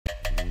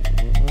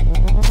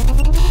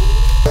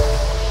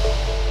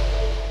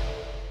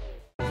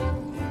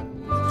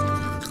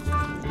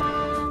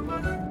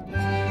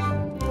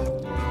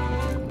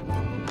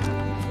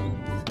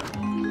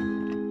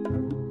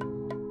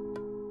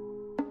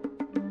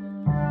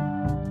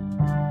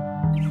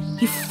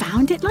You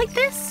found it like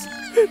this?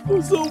 It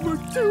was over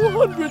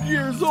 200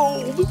 years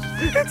old.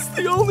 It's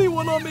the only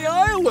one on the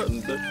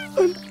island.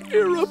 An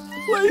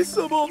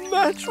irreplaceable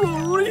natural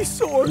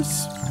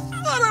resource.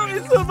 What are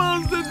we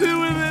supposed to do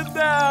with it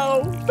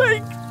now?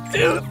 Make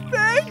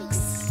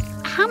toothpicks?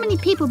 How many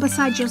people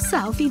besides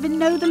yourself even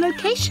know the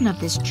location of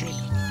this tree?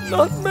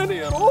 Not many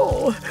at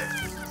all.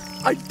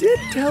 I did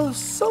tell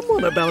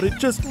someone about it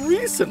just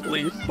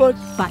recently, but...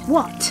 But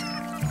what?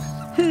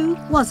 Who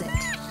was it?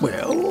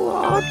 Well,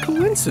 odd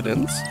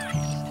coincidence.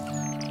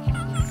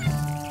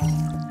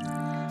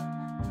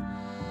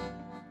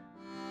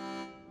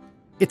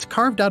 It's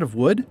carved out of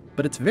wood,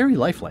 but it's very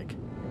lifelike.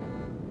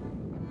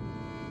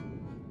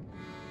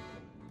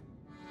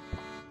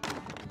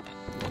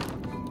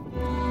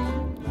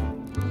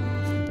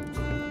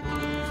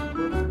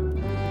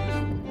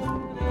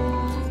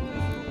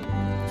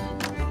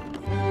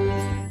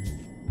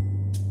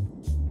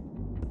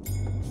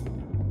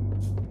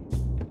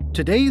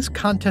 Today's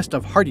contest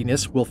of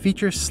hardiness will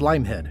feature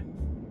Slimehead.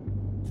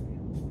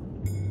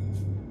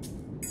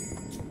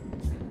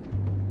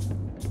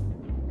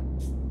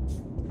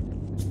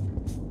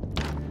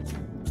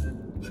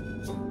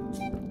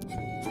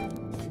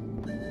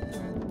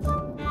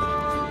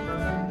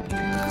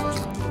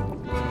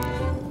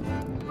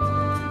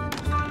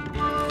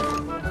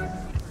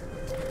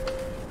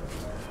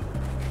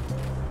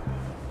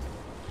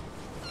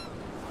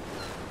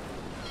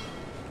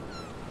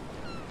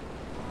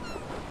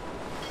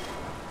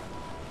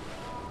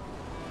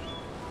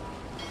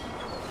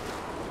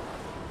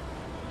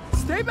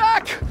 Stay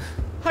back!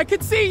 I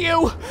can see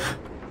you!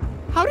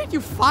 How did you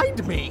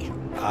find me?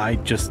 I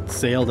just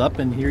sailed up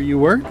and here you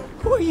were.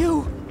 Who are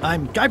you?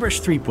 I'm Guybrush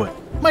Threepwood,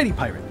 mighty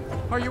pirate.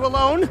 Are you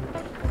alone?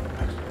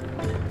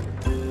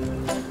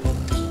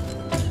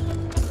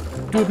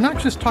 Do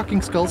obnoxious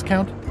talking skulls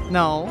count?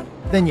 No.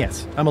 Then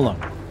yes, I'm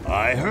alone.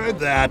 I heard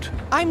that.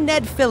 I'm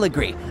Ned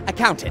Filigree,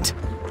 accountant.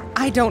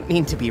 I don't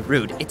mean to be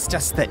rude, it's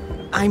just that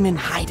I'm in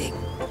hiding.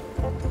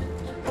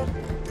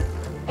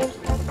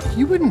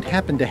 You wouldn't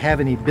happen to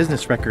have any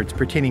business records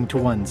pertaining to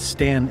one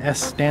Stan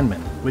S.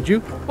 Stanman, would you?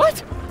 What?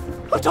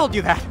 Who told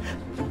you that?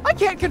 I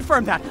can't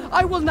confirm that.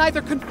 I will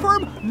neither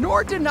confirm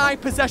nor deny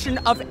possession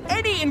of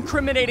any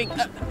incriminating...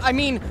 I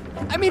mean,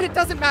 it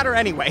doesn't matter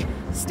anyway.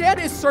 Stan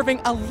is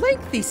serving a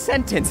lengthy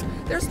sentence.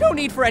 There's no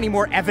need for any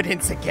more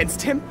evidence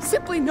against him.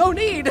 Simply no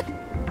need.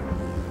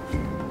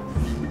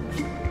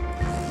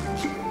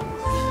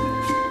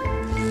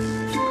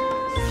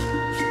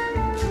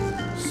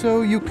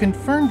 So you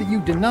confirmed that you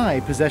deny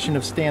possession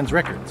of Stan's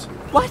records?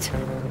 What?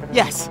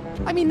 Yes.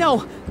 I mean,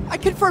 no. I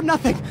confirm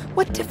nothing.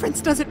 What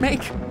difference does it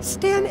make?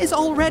 Stan is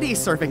already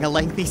serving a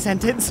lengthy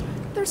sentence.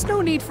 There's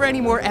no need for any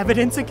more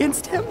evidence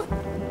against him.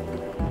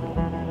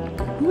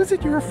 Who is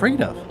it you're afraid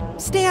of?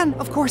 Stan,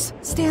 of course.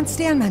 Stan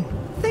Stanman.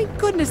 Thank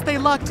goodness they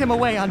locked him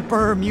away on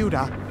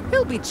Bermuda.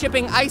 He'll be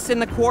chipping ice in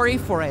the quarry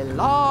for a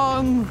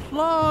long,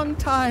 long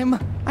time.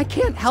 I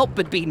can't help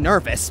but be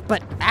nervous,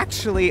 but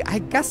actually, I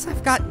guess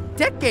I've got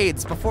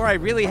decades before I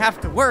really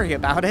have to worry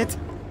about it.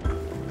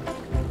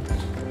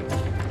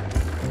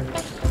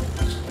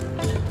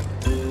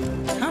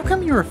 How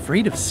come you're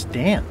afraid of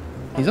Stan?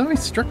 He's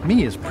always struck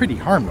me as pretty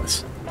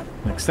harmless,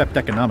 except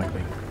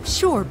economically.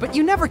 Sure, but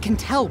you never can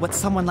tell what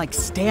someone like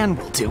Stan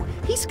will do.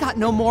 He's got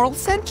no moral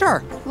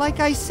center. Like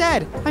I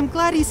said, I'm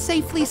glad he's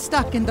safely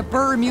stuck in the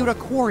Bermuda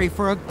quarry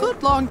for a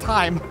good long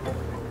time.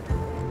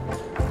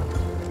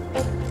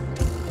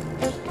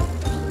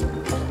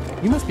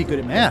 You must be good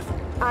at math.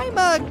 I'm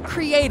a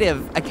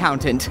creative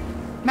accountant.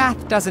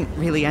 Math doesn't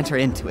really enter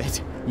into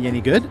it. You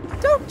any good?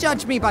 Don't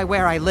judge me by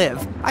where I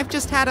live. I've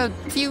just had a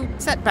few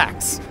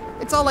setbacks.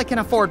 It's all I can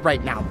afford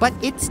right now, but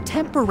it's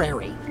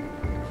temporary.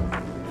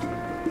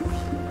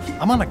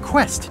 I'm on a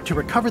quest to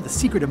recover the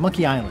secret of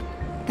Monkey Island.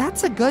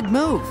 That's a good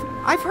move.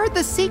 I've heard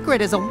the secret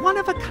is a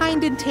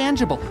one-of-a-kind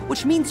intangible,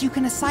 which means you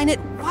can assign it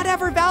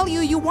whatever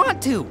value you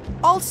want to.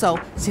 Also,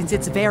 since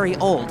it's very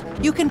old,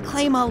 you can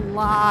claim a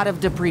lot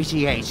of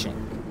depreciation.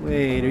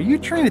 Wait, are you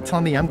trying to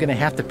tell me I'm gonna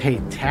have to pay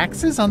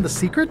taxes on the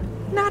secret?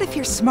 Not if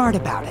you're smart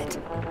about it.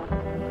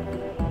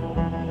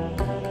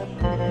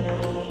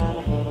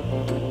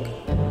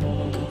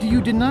 Do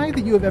you deny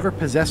that you have ever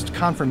possessed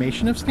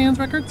confirmation of Stan's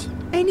records?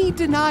 Any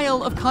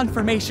denial of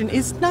confirmation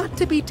is not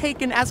to be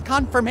taken as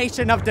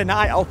confirmation of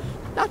denial.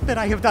 Not that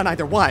I have done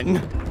either one.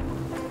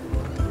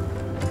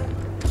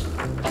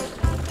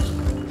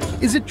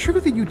 Is it true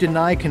that you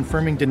deny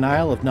confirming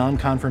denial of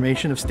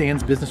non-confirmation of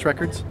Stan's business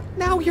records?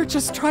 Now you're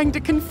just trying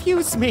to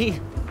confuse me.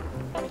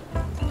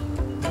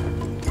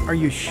 Are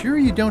you sure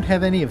you don't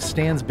have any of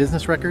Stan's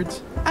business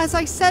records? As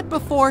I said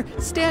before,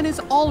 Stan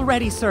is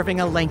already serving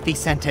a lengthy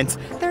sentence.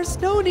 There's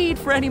no need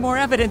for any more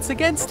evidence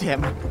against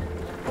him.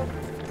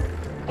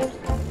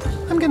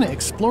 I'm gonna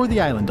explore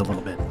the island a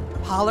little bit.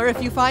 Holler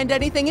if you find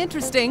anything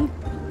interesting.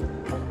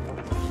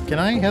 Can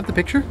I have the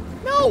picture?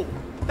 No!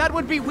 That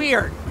would be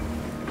weird.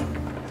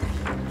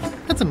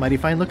 That's a mighty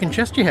fine looking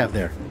chest you have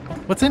there.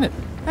 What's in it?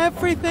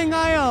 Everything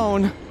I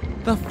own.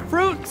 The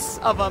fruits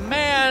of a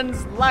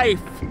man's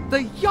life.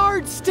 The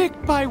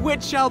yardstick by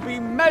which I'll be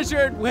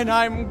measured when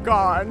I'm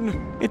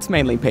gone. It's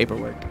mainly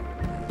paperwork.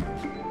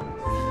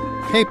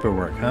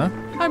 Paperwork, huh?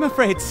 I'm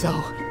afraid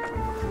so.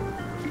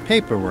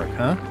 Paperwork,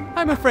 huh?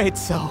 I'm afraid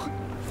so.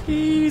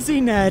 Easy,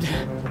 Ned.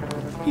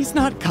 He's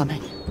not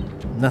coming.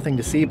 Nothing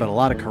to see but a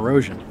lot of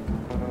corrosion.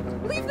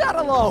 Leave that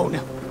alone.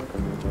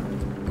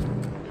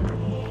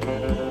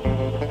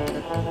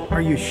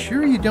 Are you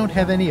sure you don't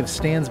have any of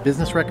Stan's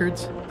business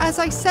records? As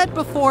I said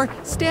before,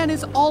 Stan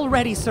is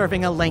already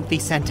serving a lengthy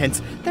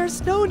sentence.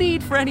 There's no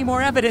need for any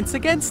more evidence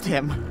against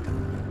him.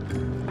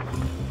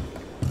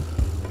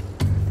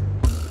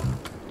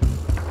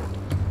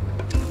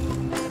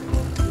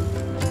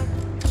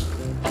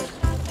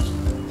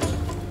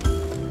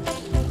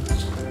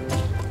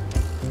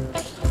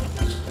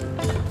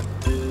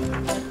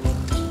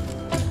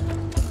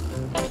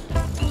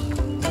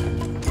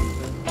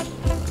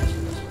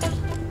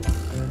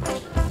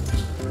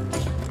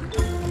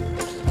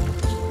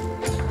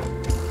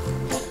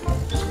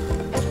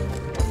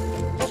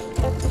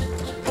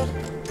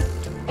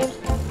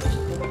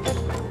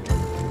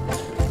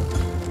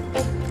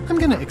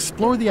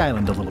 Explore the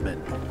island a little bit.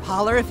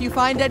 Holler if you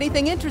find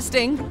anything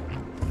interesting.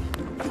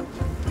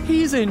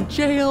 He's in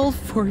jail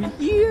for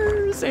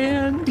years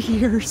and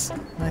years.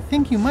 I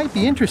think you might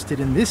be interested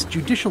in this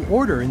judicial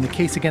order in the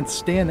case against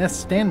Stan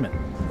S. Stanman.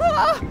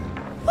 Ah!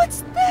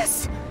 What's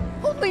this?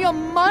 Only a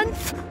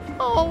month?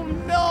 Oh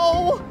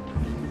no!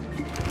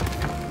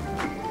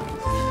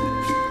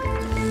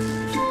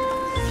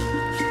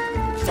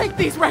 Take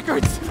these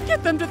records!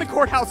 Get them to the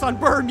courthouse on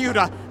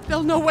Bermuda!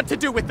 They'll know what to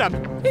do with them.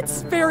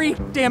 It's very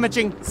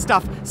damaging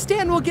stuff.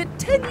 Stan will get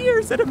 10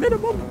 years at a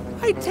minimum.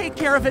 I'd take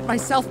care of it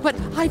myself, but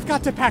I've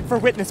got to pack for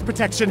witness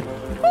protection.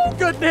 Oh,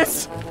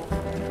 goodness!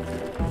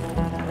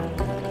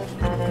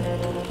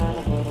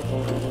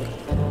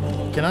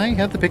 Can I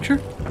have the picture?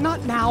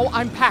 Not now,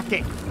 I'm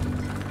packing.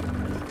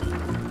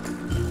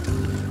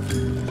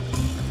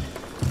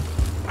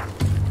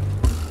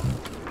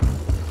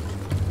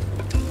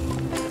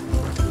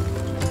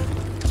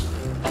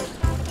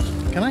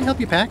 Can I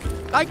help you pack?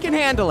 I can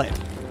handle it.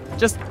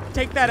 Just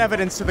take that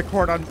evidence to the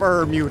court on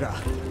Bermuda.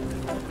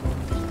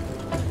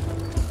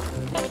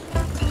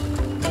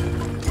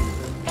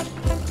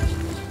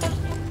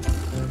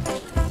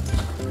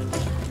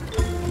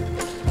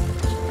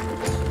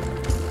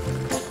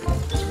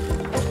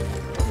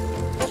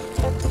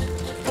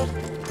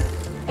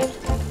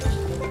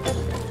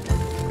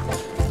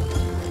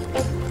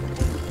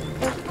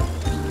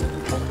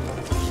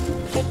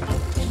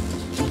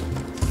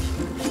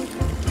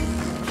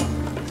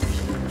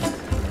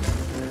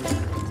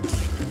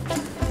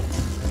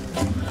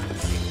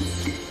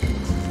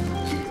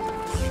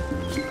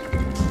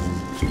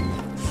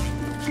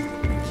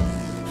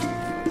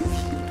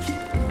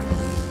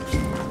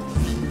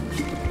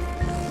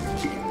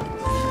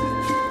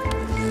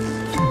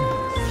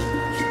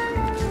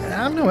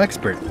 I'm no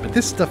expert, but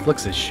this stuff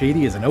looks as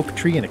shady as an oak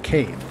tree in a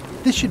cave.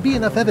 This should be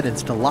enough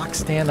evidence to lock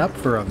Stan up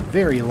for a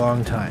very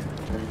long time.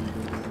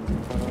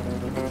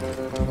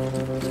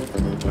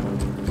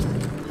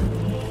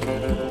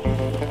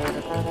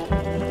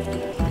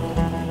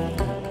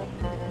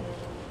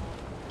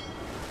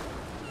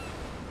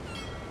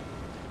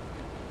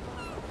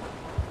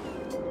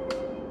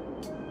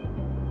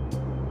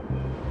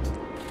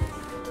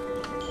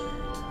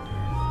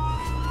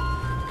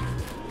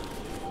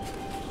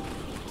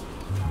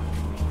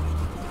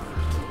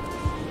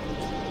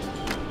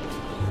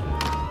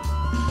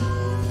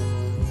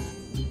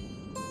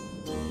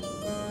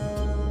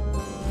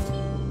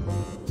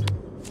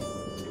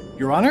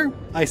 Your Honor,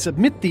 I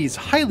submit these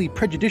highly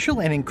prejudicial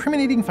and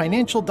incriminating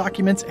financial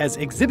documents as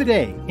Exhibit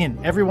A in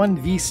Everyone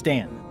v.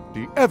 Stan.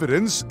 The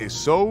evidence is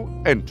so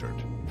entered.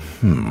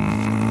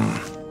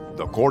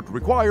 The court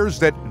requires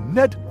that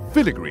Ned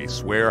Filigree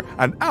swear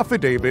an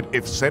affidavit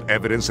if said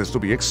evidence is to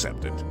be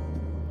accepted.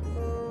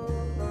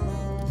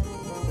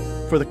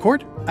 For the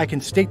court, I can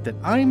state that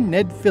I'm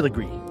Ned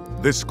Filigree.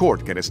 This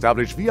court can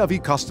establish via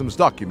customs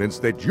documents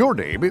that your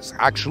name is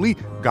actually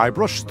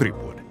Guybrush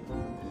Threepwood.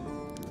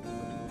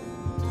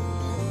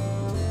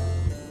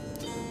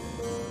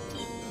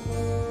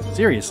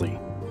 Seriously,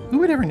 who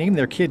would ever name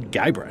their kid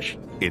Guybrush?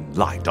 In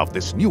light of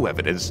this new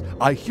evidence,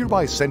 I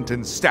hereby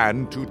sentence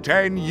Stan to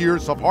 10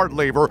 years of hard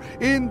labor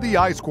in the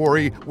ice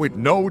quarry with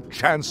no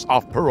chance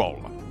of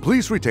parole.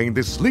 Please retain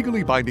this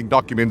legally binding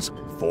documents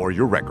for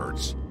your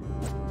records.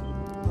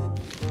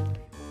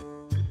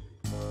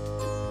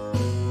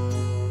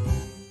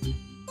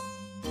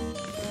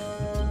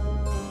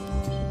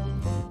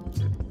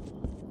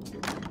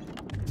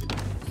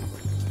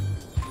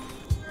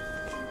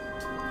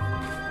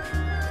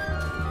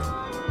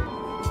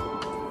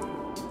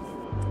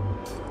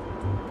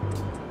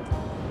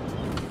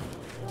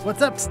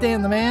 What's up,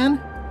 Stan the man?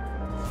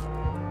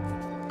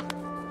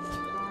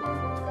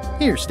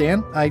 Here,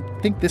 Stan, I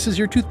think this is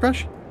your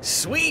toothbrush.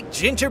 Sweet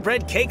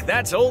gingerbread cake,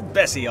 that's old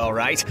Bessie, all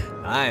right.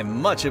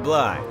 I'm much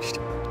obliged.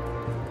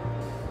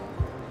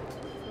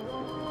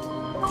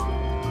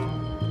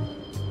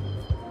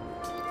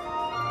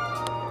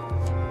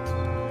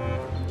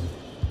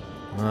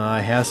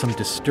 I have some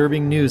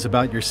disturbing news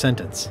about your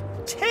sentence.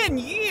 10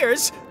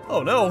 years?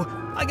 Oh no,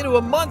 I can do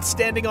a month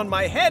standing on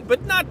my head,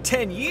 but not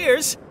 10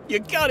 years. You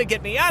gotta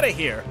get me out of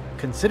here.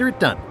 Consider it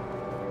done.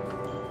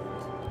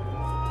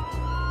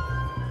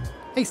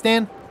 Hey,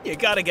 Stan. You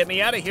gotta get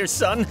me out of here,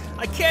 son.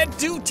 I can't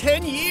do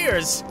 10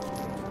 years.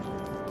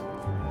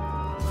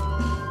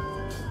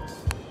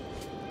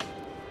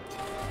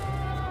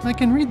 I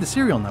can read the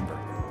serial number.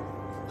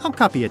 I'll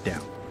copy it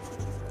down.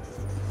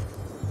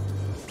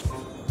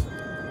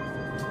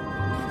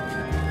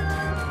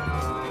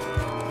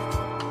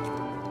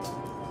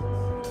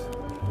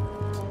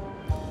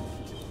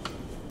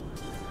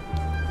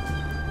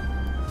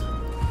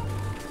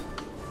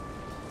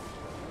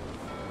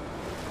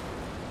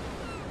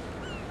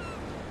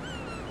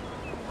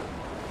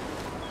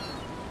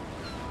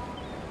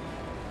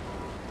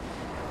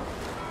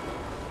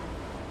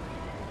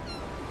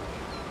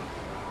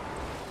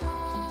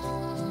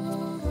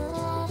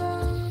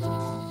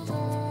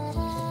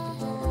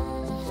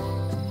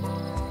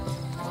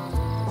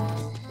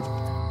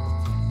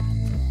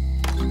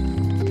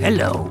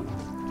 Hello.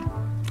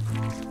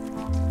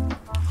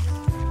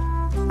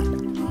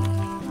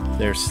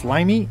 They're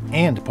slimy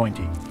and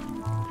pointy.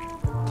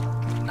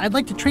 I'd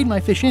like to trade my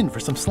fish in for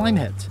some slime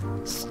heads.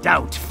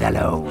 Stout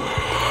fellow.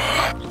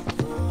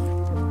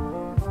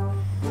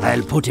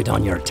 I'll put it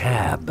on your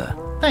tab.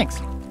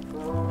 Thanks.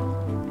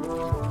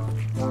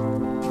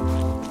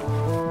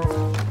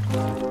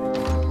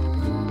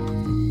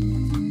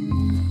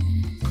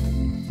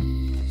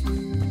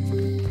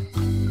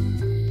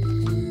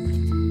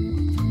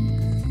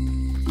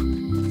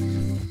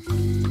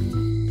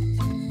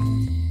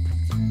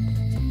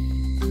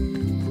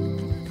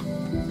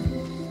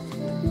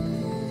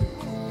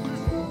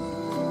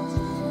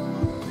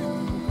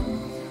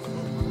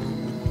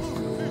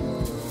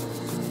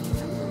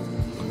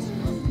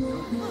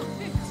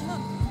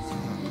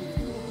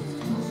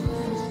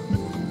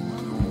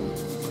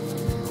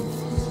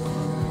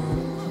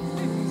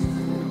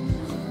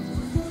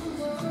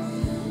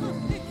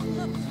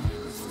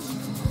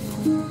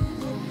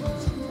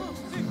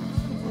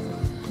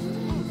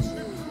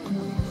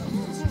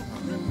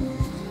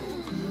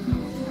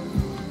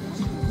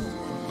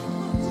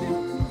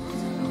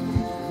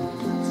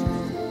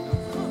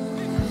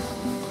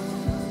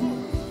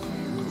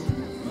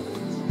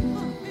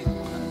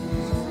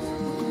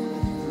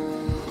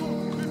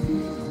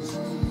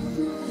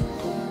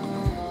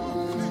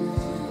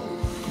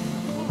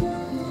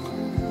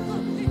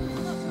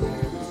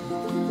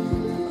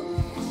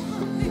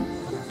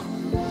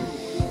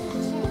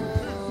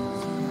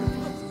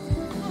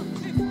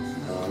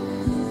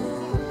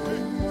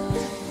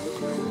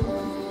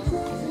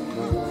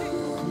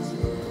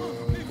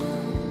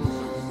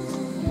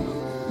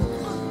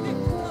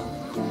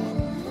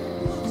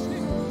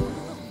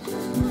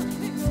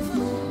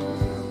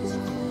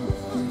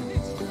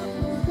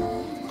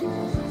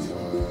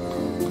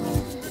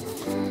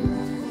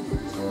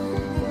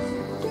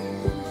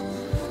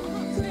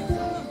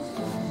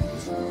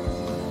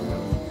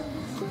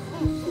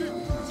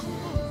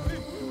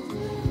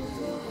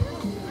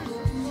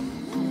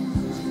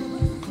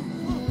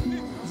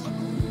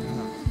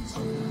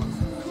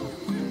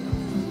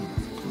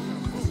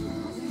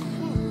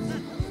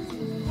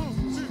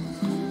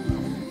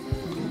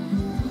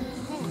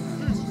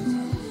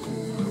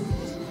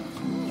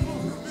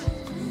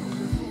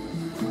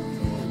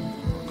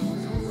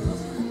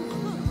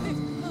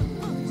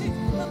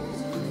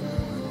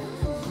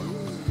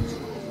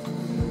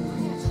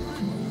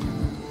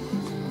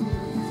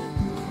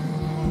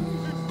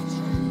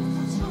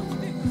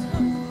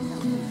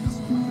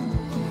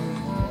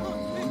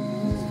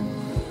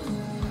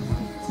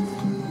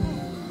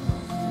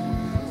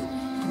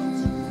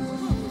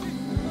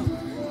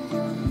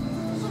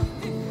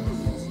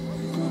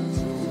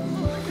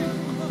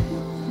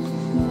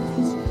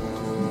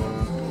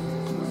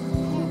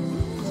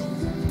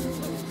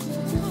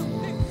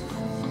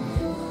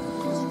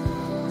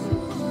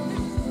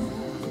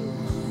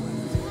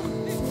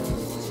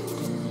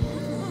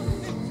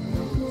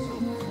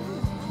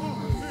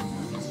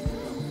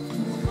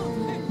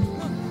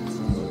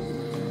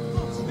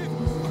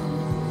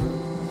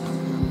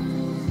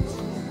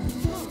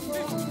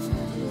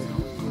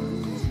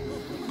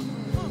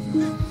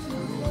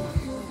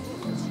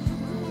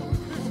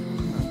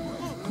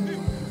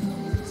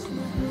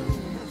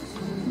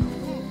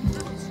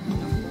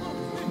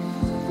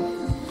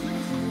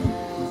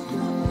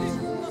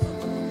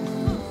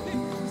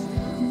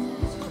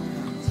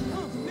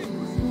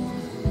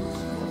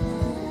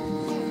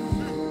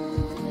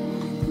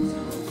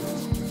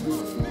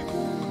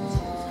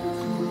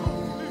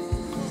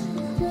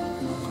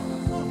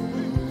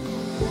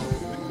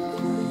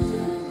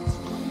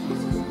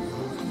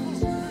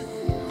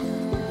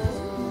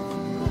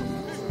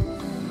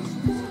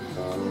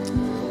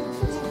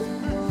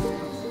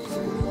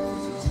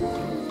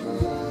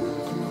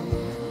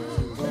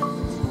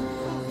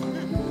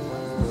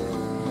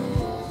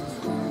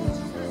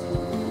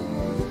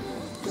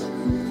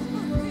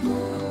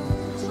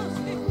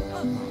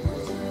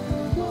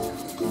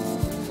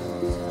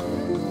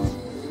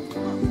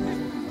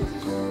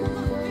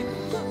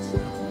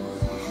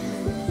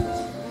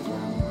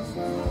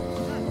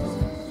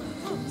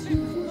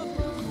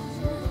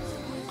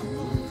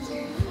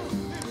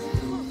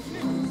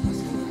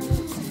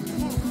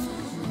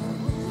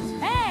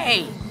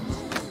 Hey!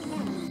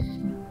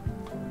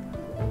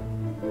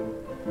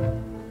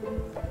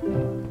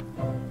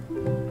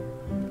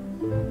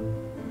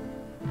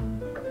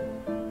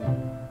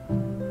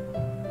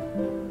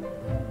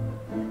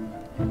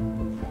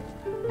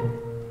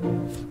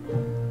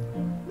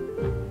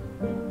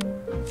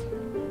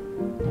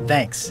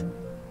 Thanks.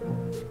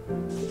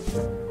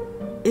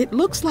 It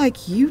looks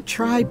like you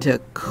tried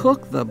to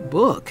cook the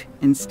book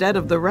instead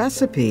of the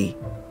recipe.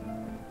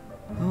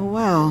 Oh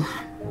well,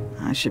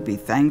 I should be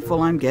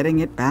thankful I'm getting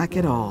it back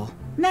at all.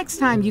 Next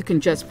time you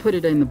can just put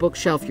it in the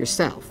bookshelf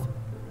yourself.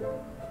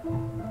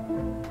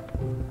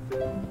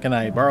 Can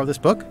I borrow this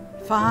book?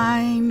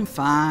 Fine,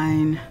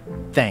 fine.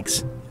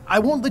 Thanks. I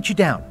won't let you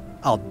down.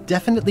 I'll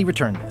definitely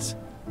return this.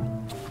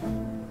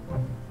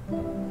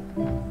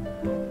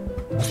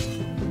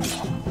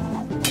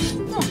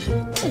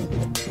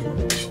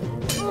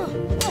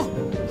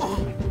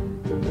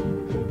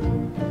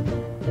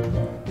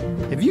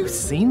 Have you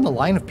seen the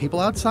line of people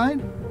outside?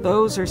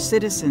 Those are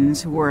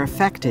citizens who were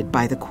affected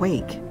by the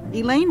quake.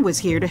 Elaine was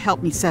here to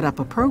help me set up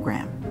a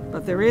program,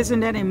 but there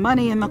isn't any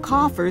money in the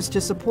coffers to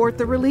support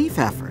the relief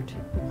effort.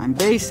 I'm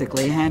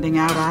basically handing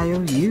out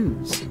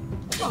IOUs.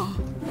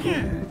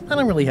 I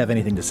don't really have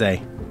anything to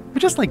say. I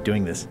just like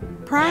doing this.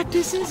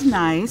 Practice is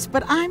nice,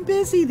 but I'm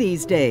busy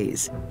these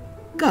days.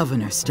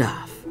 Governor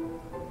stuff.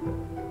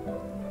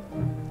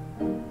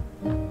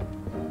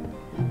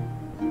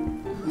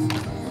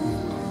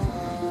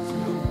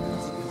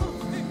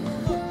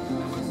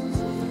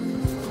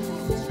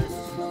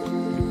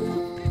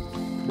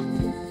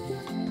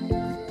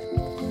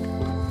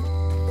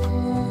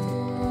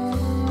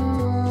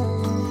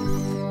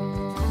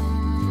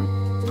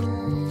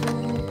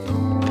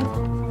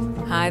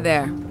 Hi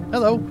there.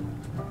 Hello.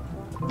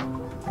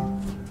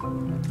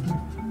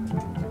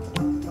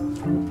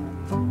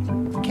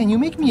 Can you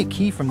make me a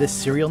key from this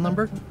serial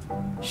number?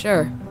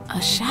 Sure.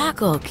 A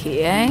shackle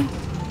key, eh?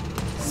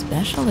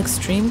 Special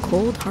extreme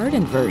cold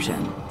hardened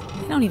version.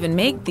 They don't even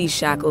make these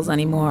shackles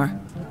anymore.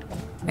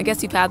 I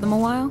guess you've had them a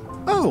while?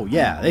 Oh,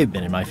 yeah, they've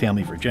been in my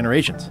family for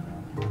generations.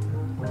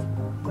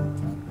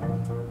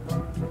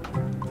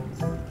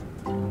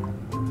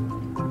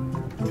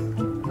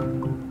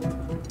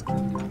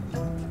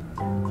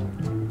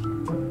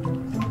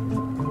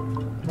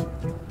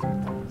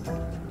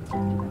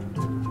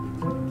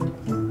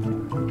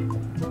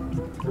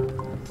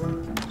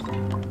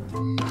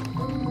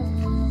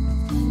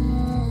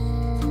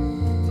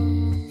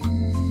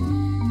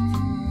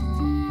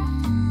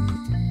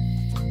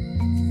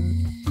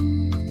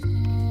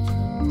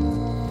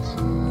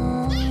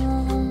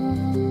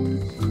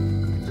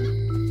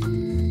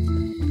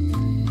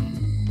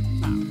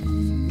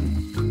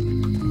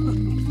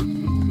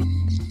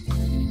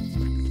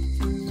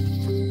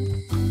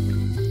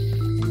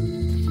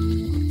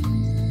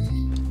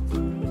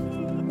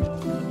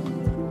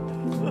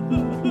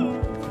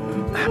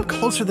 I'm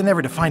closer than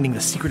ever to finding the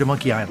secret of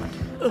Monkey Island.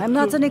 I'm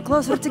not any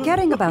closer to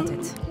caring about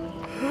it.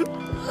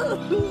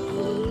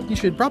 You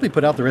should probably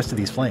put out the rest of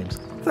these flames.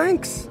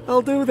 Thanks,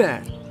 I'll do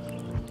that.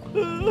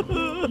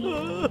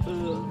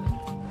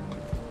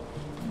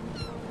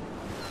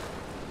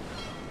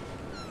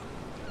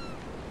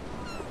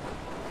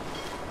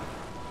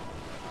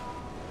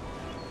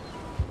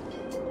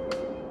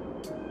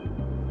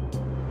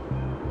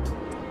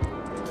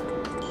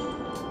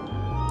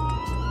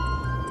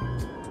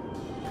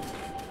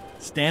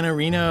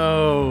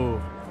 Stanarino!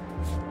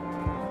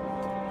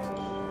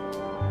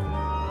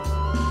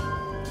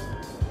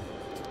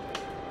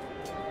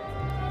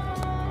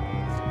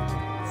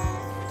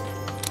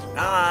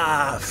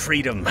 Ah,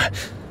 freedom.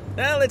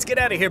 Now let's get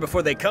out of here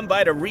before they come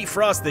by to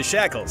refrost the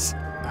shackles.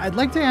 I'd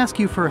like to ask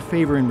you for a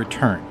favor in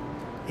return.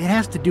 It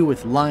has to do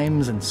with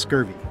limes and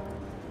scurvy.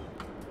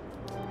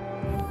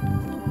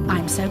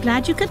 I'm so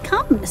glad you could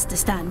come, Mr.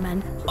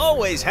 Stanman.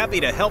 Always happy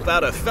to help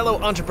out a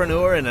fellow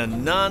entrepreneur in a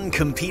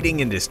non-competing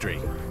industry.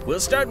 We'll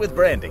start with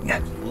branding.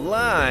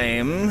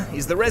 Lime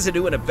is the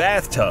residue in a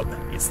bathtub.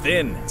 It's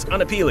thin, it's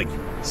unappealing.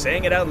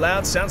 Saying it out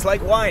loud sounds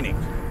like whining.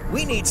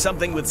 We need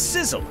something with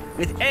sizzle,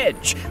 with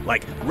edge,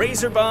 like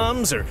razor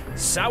bombs or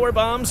sour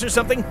bombs or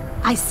something.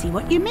 I see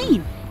what you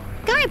mean.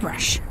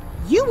 Guybrush,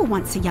 you were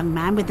once a young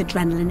man with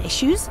adrenaline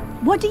issues.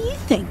 What do you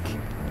think?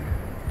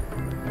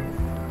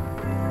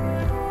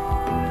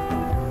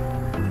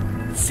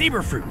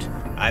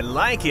 Saberfruit! I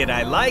like it,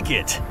 I like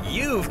it.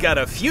 You've got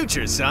a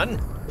future, son.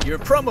 Your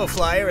promo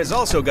flyer has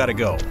also got to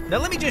go. Now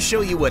let me just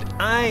show you what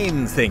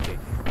I'm thinking.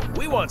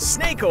 We want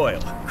snake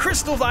oil,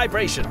 crystal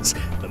vibrations.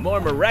 The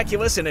more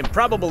miraculous and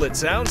improbable it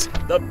sounds,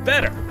 the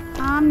better.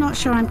 I'm not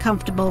sure I'm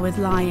comfortable with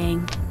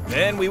lying.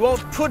 Then we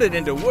won't put it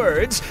into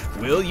words,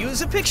 we'll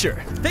use a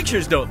picture.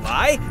 Pictures don't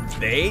lie,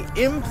 they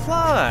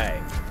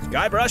imply.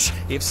 Guybrush,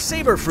 if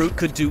Saberfruit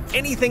could do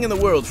anything in the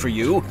world for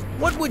you,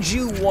 what would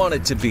you want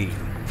it to be?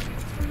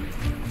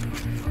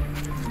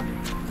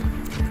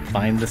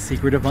 Find the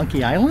secret of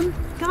Monkey Island?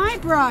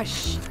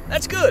 Guybrush!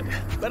 That's good,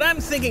 but I'm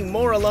thinking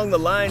more along the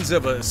lines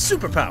of a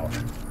superpower.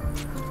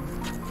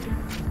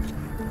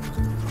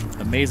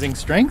 Amazing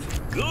strength?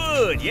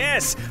 Good,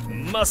 yes.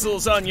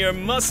 Muscles on your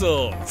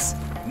muscles.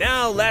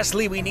 Now,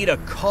 lastly, we need a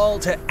call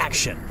to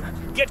action.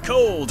 Get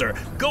cold, or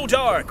go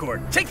dark, or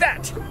take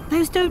that.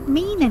 Those don't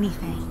mean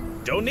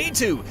anything. Don't need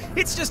to.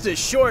 It's just a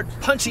short,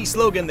 punchy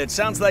slogan that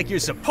sounds like you're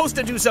supposed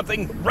to do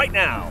something right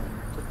now.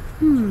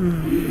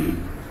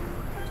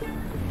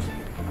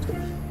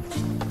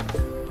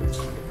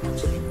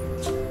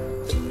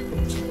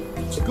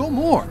 Go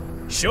more.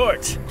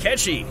 Short,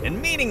 catchy,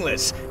 and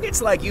meaningless.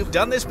 It's like you've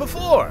done this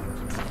before.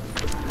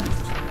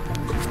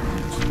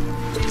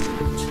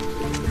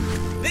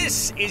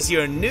 This is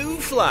your new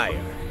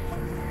flyer.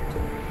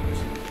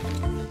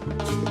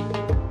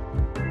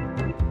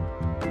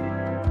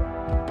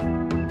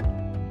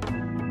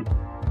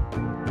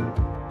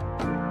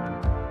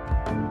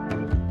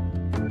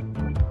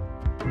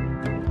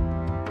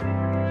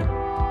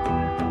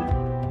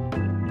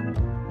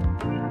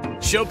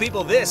 Show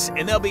people this,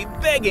 and they'll be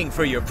begging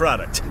for your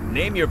product.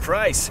 Name your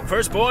price,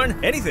 firstborn,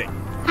 anything.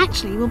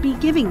 Actually, we'll be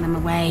giving them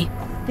away.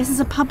 This is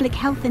a public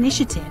health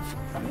initiative.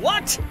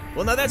 What?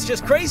 Well, now that's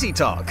just crazy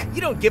talk.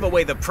 You don't give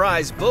away the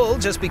prize bull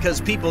just because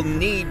people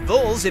need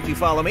bulls, if you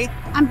follow me.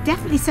 I'm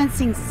definitely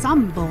sensing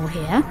some bull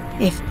here,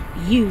 if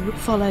you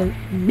follow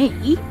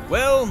me.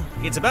 Well,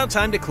 it's about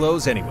time to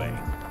close anyway.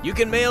 You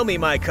can mail me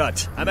my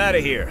cut. I'm out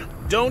of here.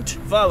 Don't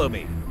follow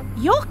me.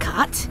 Your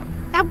cut?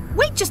 Now,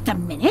 wait just a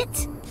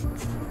minute.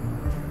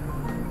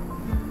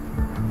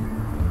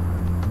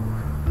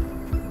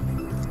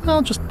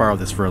 I'll just borrow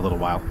this for a little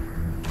while.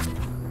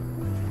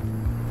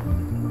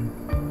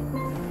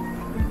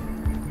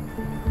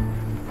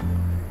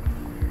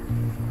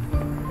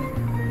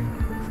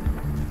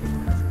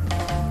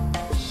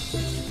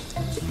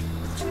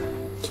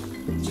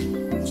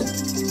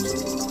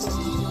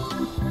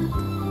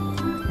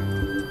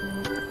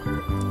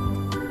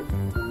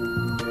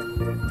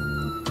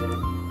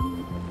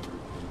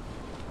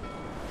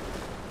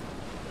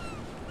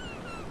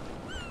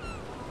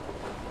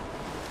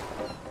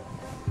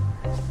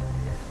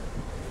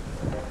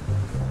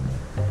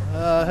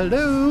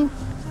 Hello?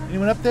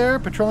 Anyone up there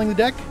patrolling the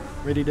deck?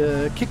 Ready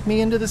to kick me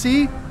into the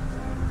sea?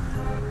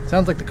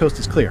 Sounds like the coast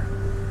is clear.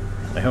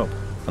 I hope.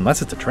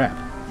 Unless it's a trap.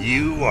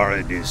 You are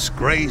a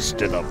disgrace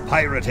to the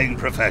pirating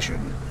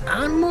profession.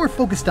 I'm more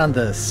focused on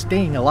the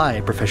staying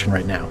alive profession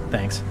right now,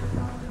 thanks.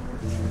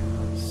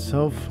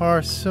 So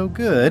far, so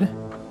good.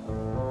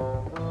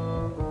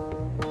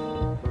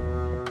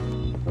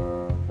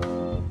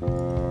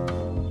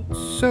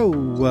 So,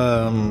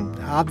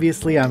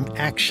 obviously I'm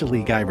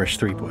actually Guybrush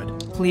Threepwood.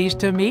 Pleased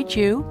to meet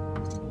you.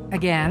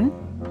 Again.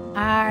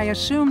 I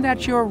assume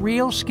that's your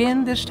real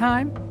skin this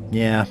time?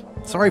 Yeah,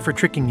 sorry for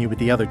tricking you with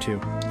the other two.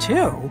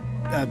 Two?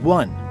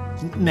 One.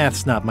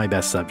 Math's not my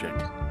best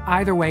subject.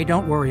 Either way,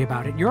 don't worry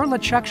about it. You're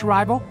LeChuck's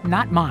rival,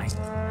 not mine.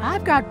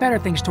 I've got better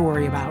things to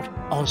worry about.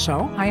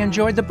 Also, I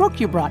enjoyed the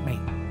book you brought me.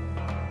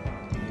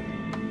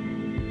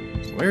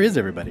 Where is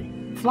everybody?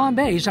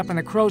 Flambe's up in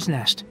the crow's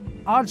nest.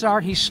 Odds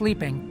are he's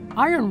sleeping.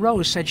 Iron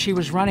Rose said she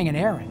was running an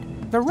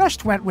errand. The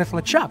rest went with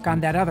LeChuck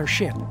on that other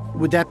ship.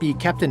 Would that be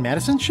Captain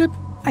Madison's ship?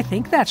 I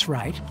think that's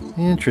right.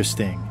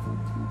 Interesting.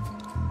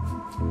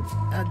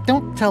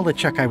 Don't tell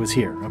LeChuck I was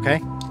here, okay?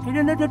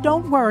 No,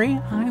 don't worry.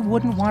 I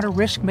wouldn't want to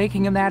risk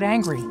making him that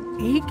angry.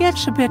 He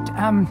gets a bit,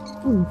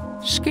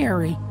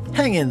 scary.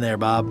 Hang in there,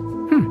 Bob.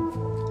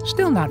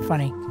 Still not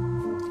funny.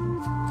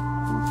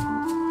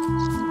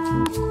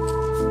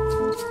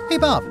 Hey,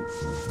 Bob.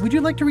 Would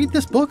you like to read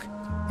this book?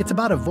 It's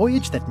about a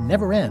voyage that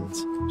never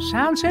ends.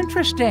 Sounds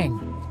interesting.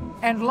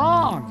 And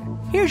long.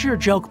 Here's your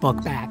joke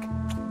book back.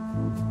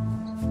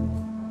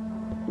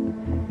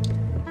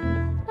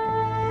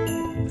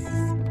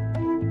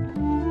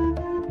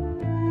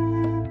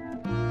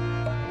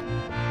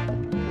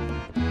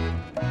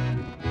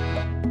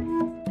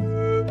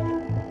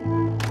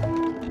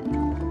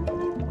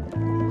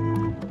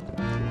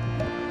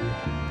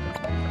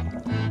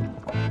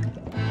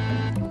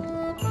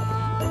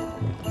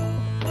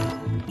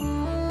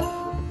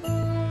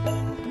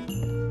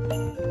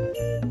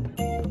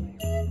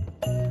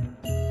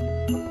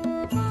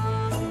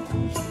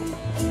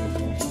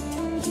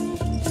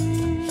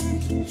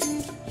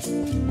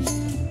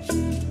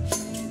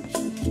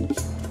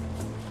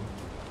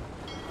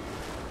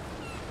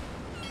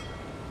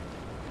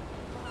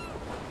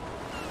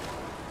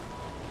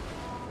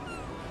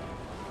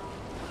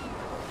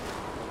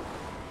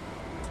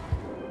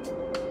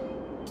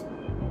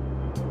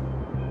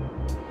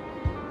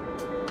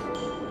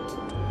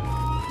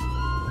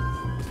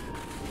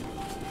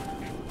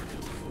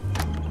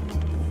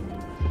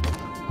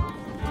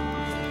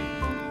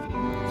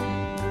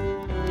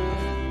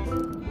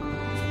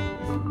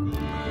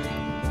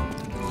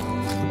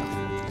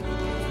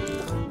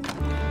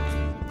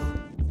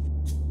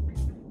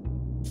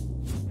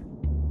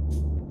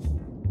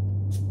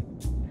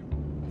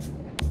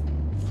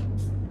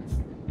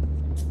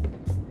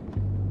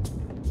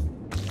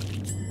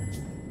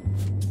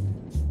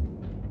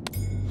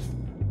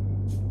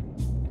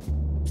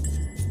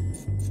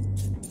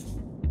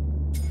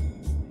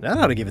 That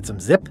ought to give it some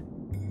zip.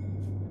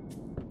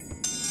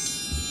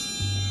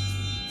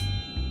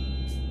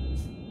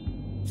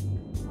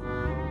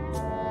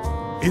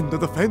 In the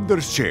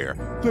defender's chair,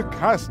 the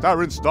cast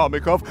iron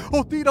stomach of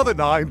Othina the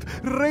Ninth,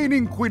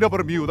 reigning Queen of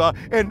Bermuda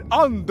and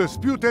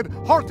undisputed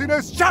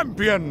heartiness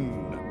champion!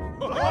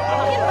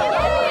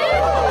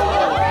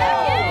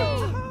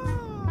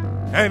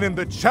 And in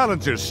the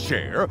challenger's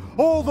chair,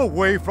 all the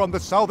way from the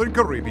Southern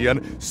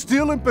Caribbean,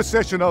 still in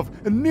possession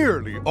of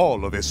nearly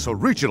all of his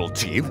original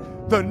teeth,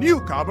 the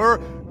newcomer,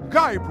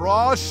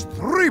 Guybrush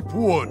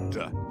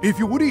Threepwood. If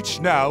you would each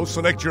now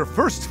select your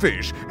first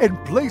fish and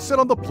place it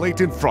on the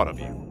plate in front of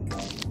you.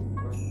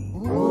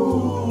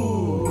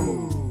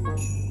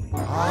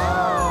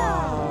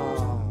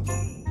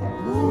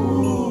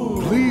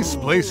 Please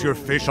place your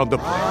fish on the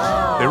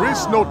plate. There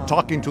is no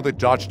talking to the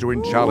judge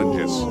during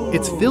challenges.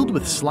 It's filled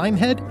with slime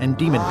head and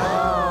demon belly.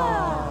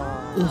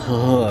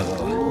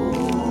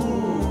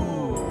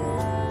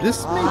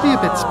 This may be a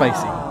bit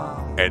spicy.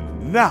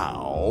 And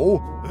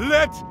now,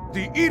 let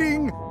the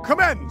eating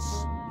commence!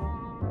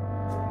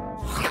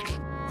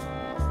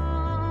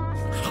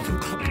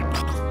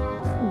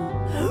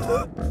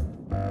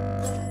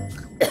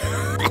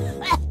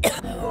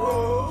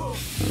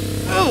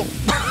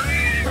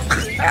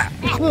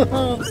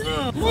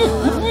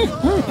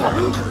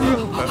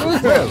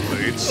 Well,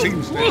 it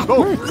seems that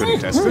both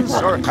contestants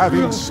are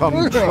having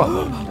some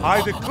trouble.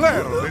 I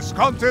declare this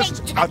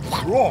contest a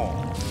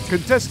draw.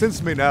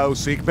 Contestants may now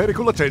seek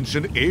medical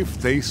attention if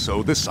they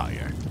so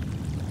desire.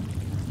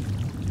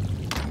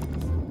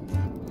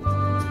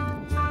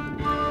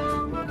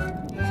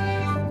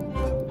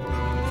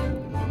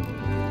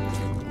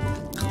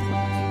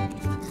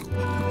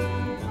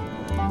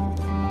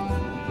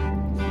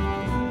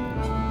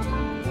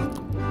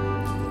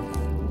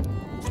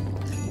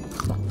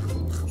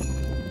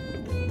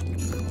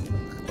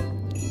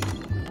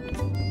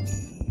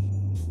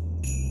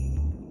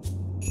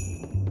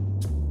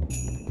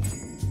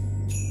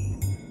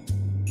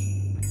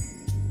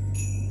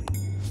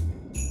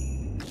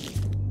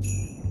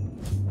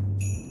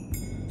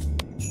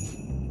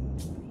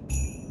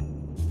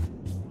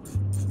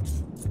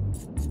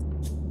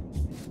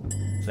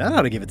 That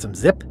ought to give it some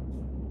zip.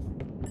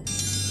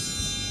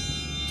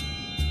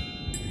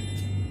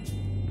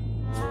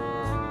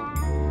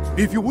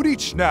 If you would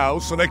each now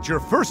select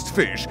your first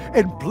fish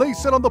and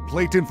place it on the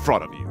plate in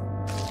front of you.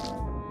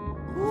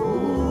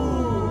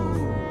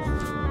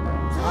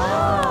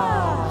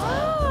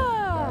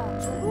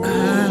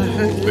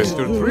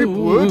 Mr.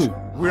 Threepwood,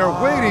 we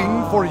are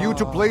waiting for you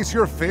to place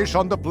your fish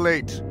on the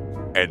plate.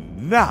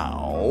 And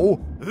now,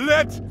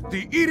 let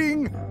the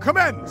eating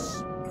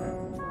commence!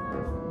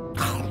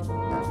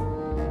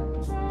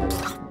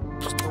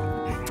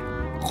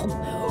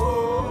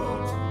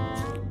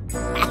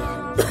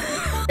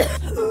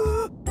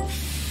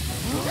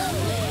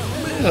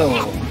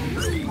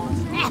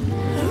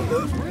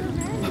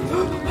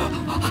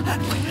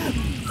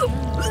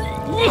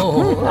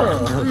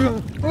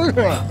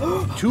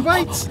 Two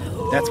bites?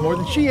 That's more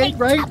than she ate,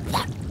 right?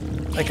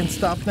 I can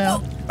stop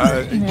now?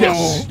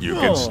 Yes, you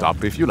can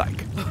stop if you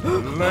like.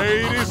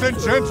 Ladies and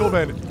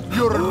gentlemen,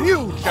 your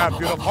new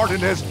champion of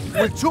heartiness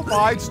with 2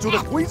 bites to the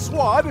Queen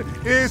Swan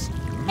is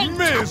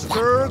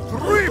Mr.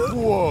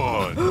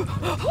 Threepwood!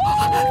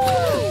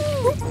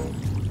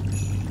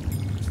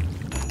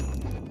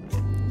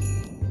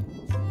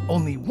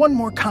 Only one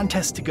more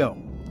contest to go.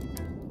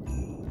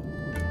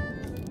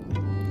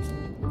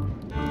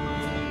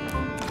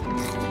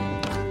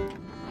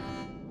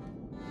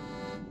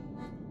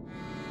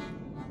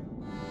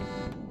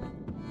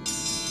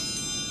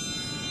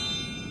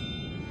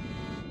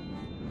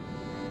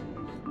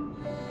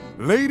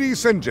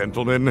 Ladies and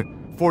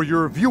gentlemen, for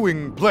your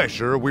viewing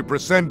pleasure, we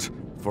present,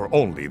 for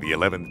only the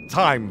 11th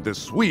time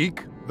this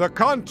week, the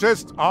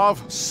contest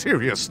of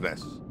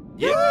seriousness.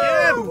 Yip,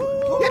 yip!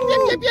 Yip,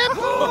 yip, yip, yip!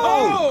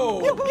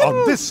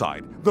 On this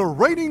side, the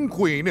reigning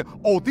queen,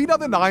 Othina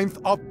the Ninth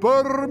of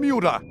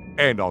Bermuda.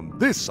 And on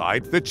this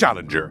side, the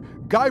challenger,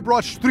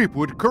 Guybrush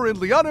Threepwood,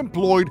 currently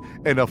unemployed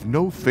and of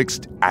no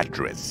fixed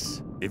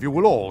address. If you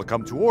will all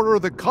come to order,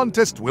 the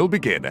contest will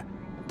begin.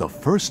 The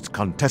first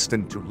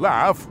contestant to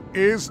laugh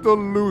is the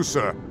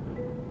loser.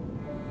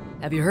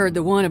 Have you heard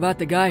the one about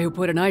the guy who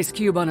put an ice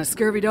cube on a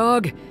scurvy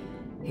dog?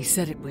 He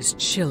said it was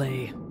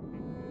chilly.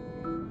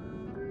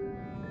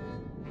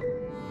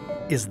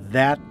 Is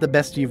that the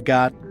best you've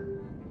got?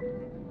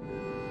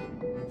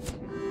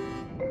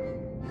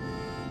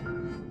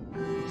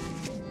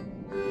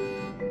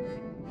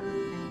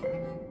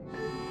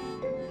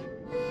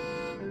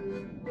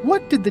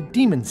 What did the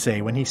demon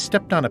say when he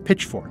stepped on a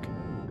pitchfork?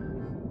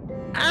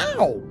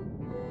 Ow!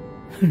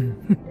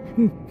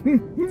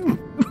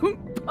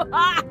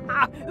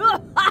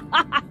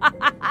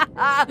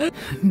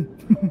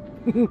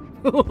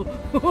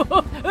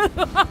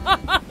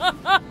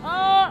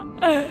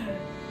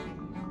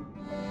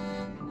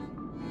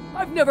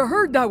 I've never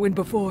heard that one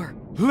before.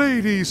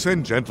 Ladies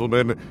and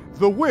gentlemen,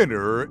 the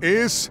winner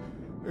is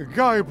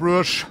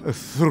Guybrush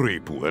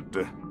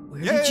Threepwood.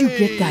 Where did you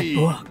get that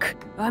book?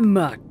 I'm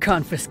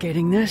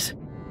confiscating this.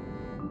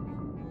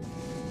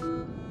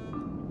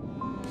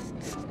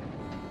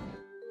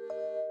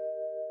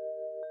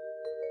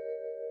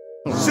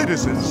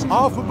 Citizens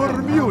of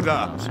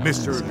Bermuda,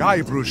 Mr.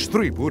 Guybrush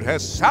Threepwood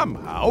has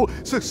somehow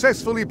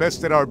successfully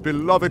bested our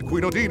beloved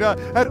Queen Odina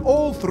at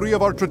all 3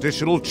 of our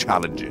traditional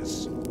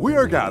challenges. We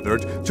are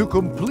gathered to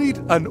complete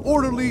an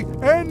orderly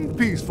and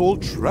peaceful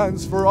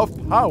transfer of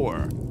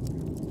power.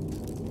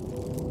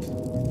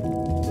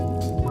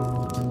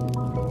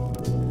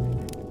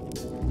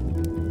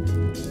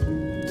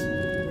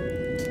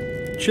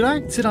 Should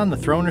I sit on the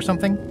throne or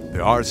something?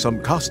 There are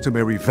some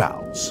customary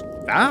vows.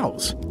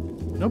 Vows?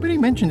 Nobody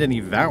mentioned any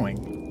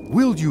vowing.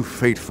 Will you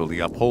faithfully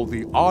uphold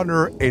the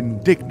honor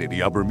and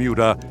dignity of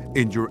Bermuda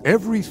in your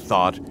every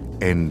thought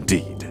and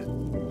deed?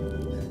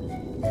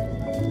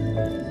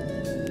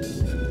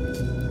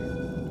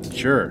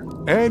 Sure.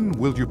 And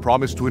will you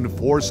promise to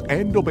enforce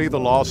and obey the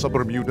laws of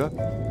Bermuda?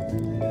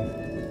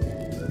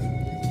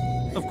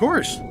 Of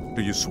course.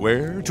 Do you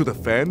swear to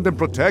defend and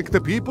protect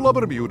the people of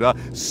Bermuda,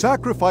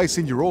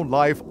 sacrificing your own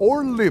life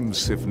or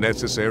limbs if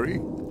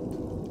necessary?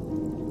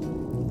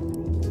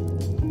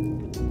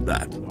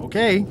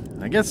 Okay,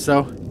 I guess so.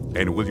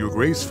 And will you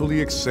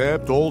gracefully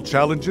accept all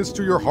challenges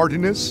to your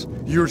hardiness,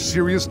 your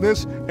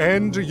seriousness,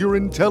 and your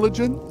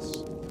intelligence?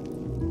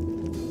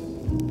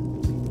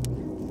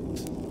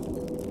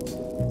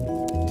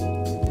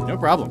 No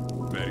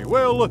problem. Very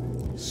well.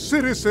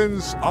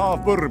 Citizens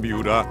of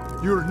Bermuda,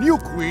 your new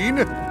queen,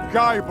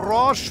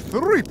 Guybrush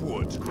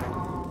Threepwood.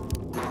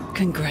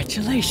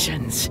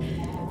 Congratulations.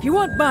 If you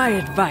want my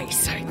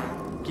advice,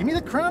 Give me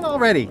the crown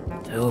already.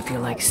 I hope you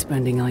like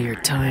spending all your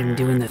time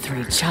doing the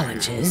 3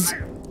 challenges.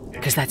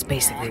 Because that's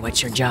basically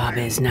what your job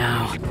is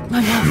now.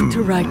 I'm off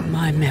to write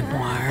my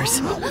memoirs.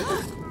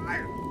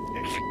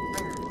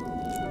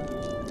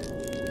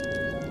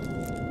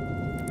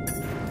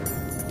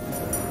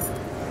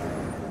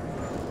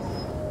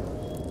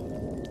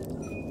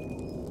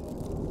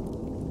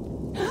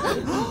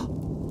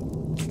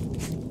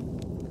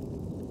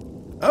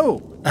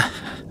 Oh,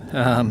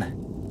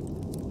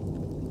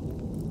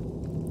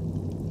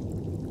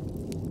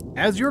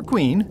 as your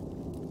queen,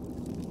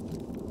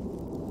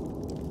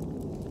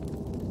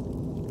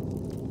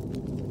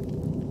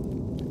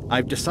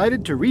 I've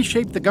decided to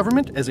reshape the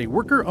government as a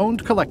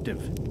worker-owned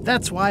collective.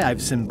 That's why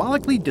I've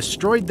symbolically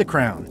destroyed the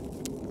crown.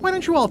 Why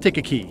don't you all take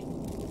a key?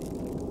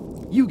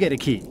 You get a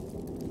key.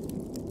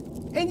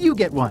 And you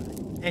get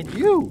one. And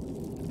you.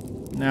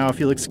 Now, if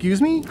you'll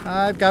excuse me,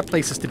 I've got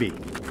places to be.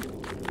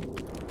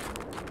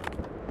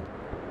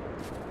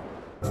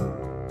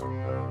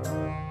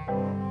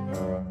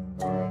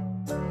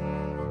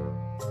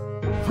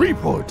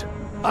 Threepwood?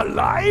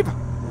 Alive?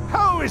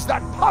 How is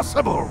that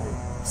possible?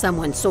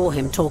 Someone saw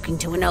him talking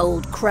to an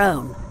old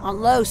crone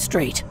on Low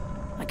Street.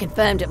 I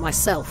confirmed it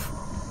myself.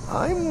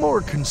 I'm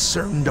more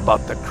concerned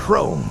about the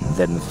crone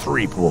than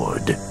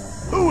Threepwood.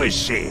 Who is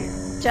she?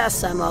 Just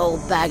some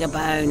old bag of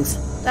bones.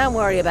 Don't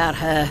worry about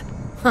her.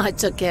 I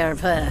took care of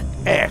her.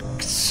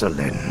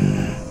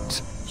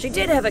 Excellent. She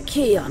did have a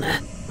key on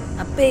her.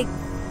 A big,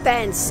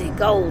 fancy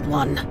gold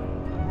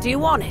one. Do you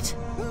want it?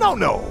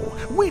 No.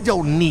 We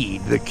don't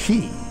need the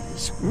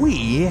keys.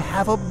 We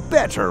have a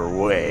better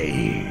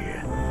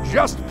way.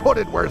 Just put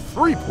it where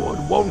Threepwood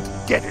won't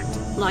get it.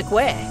 Like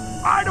where?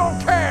 I don't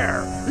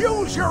care!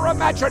 Use your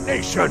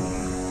imagination!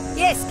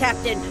 Yes,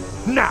 Captain.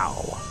 Now,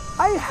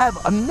 I have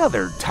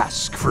another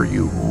task for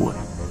you.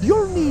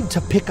 You'll need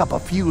to pick up a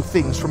few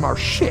things from our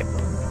ship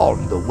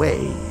on the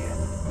way.